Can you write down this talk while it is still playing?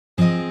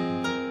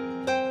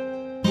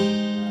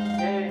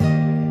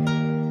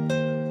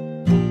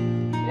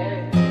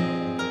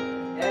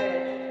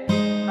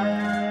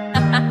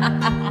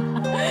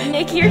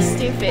you're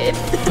stupid.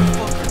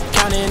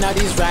 Counting all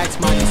these racks,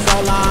 money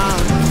so long.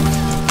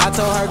 I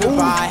told her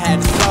goodbye,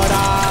 had to slow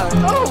down.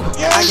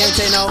 I can't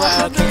take no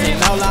L, can't take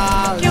no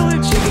loss.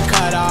 She get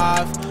cut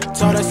off,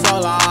 told her so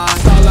long,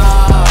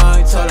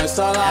 told her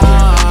so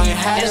long.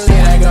 Had to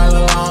leave that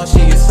girl alone, she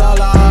get so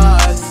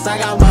lost. I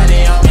got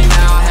money on me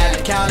now, had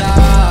to count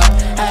up,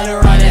 had to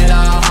run it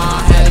up,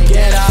 had to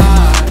get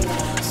up.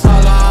 So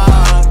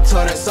long,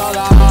 told her so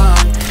long.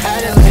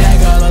 Had to leave that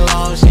girl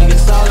alone, she get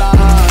so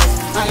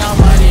lost. I got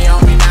money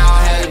on me now,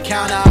 had to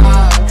count up.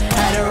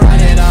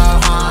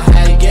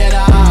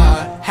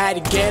 Had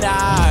to get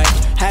out,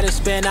 had to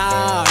spin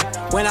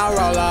out. When I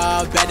roll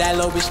up, bet that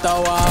little bitch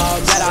throw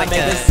up. Bet I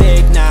make her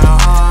sick now,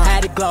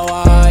 had to glow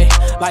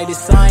up like the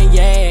sun,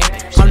 yeah.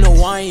 I'm the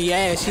one,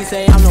 yeah, she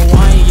say I'm the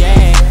one,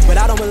 yeah. But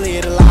I don't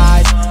believe the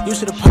lies, you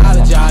should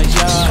apologize,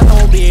 yeah. I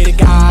won't be the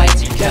guy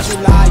that you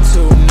lied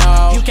to,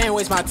 no. You can't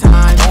waste my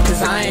time,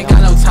 cause I ain't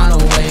got no time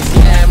to waste.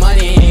 Yeah,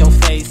 money in your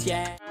face,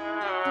 yeah.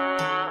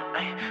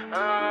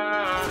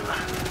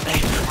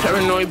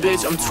 Paranoid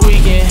bitch, I'm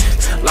tweaking,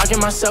 locking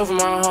myself in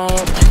my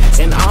home.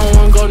 And I don't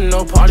wanna go to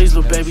no parties,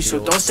 little baby, so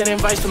don't send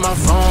invites to my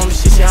phone.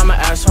 She say I'm an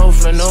asshole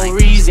for no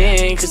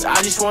reason, cause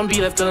I just wanna be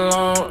left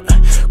alone.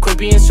 Quit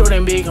being so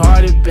damn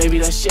big-hearted, baby,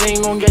 that shit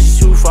ain't gonna get you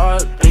too far.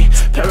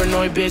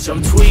 Paranoid bitch,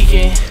 I'm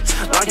tweaking,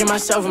 locking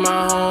myself in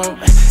my home.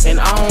 And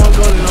I don't wanna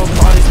go to no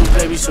parties, little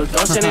baby, so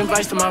don't send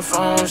invites to my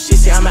phone. She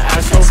say I'm an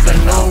asshole for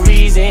no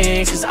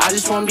reason, cause I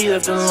just wanna be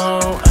left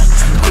alone.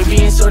 Quit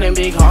being so damn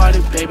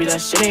big-hearted, baby,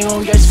 that shit ain't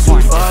gonna get you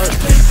too far.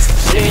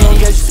 Shit ain't gonna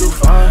get you too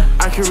far.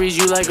 I can read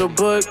you like a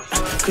book,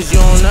 cause you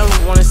don't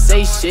ever wanna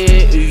say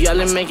shit. You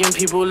yelling, making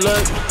people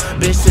look.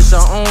 Bitch, this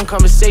our own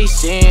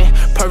conversation.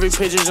 Perfect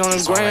pictures on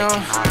the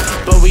ground,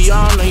 but we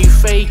all know you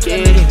fake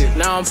it.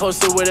 Now I'm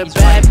posted with a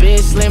bad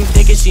bitch, slim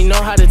thick and she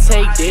know how to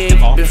take dick.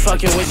 Been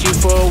fucking with you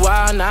for a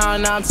while now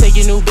I'm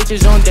taking new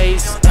bitches on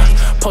dates.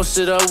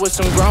 Posted up with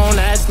some grown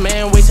ass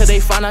man, wait till they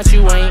find out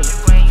you ain't.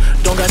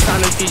 Don't got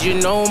time to feed you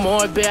no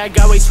more, bitch, I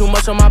got way too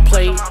much on my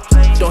plate.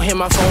 Don't hit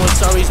my phone with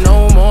stories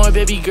no more,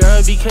 baby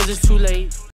girl, because it's too late.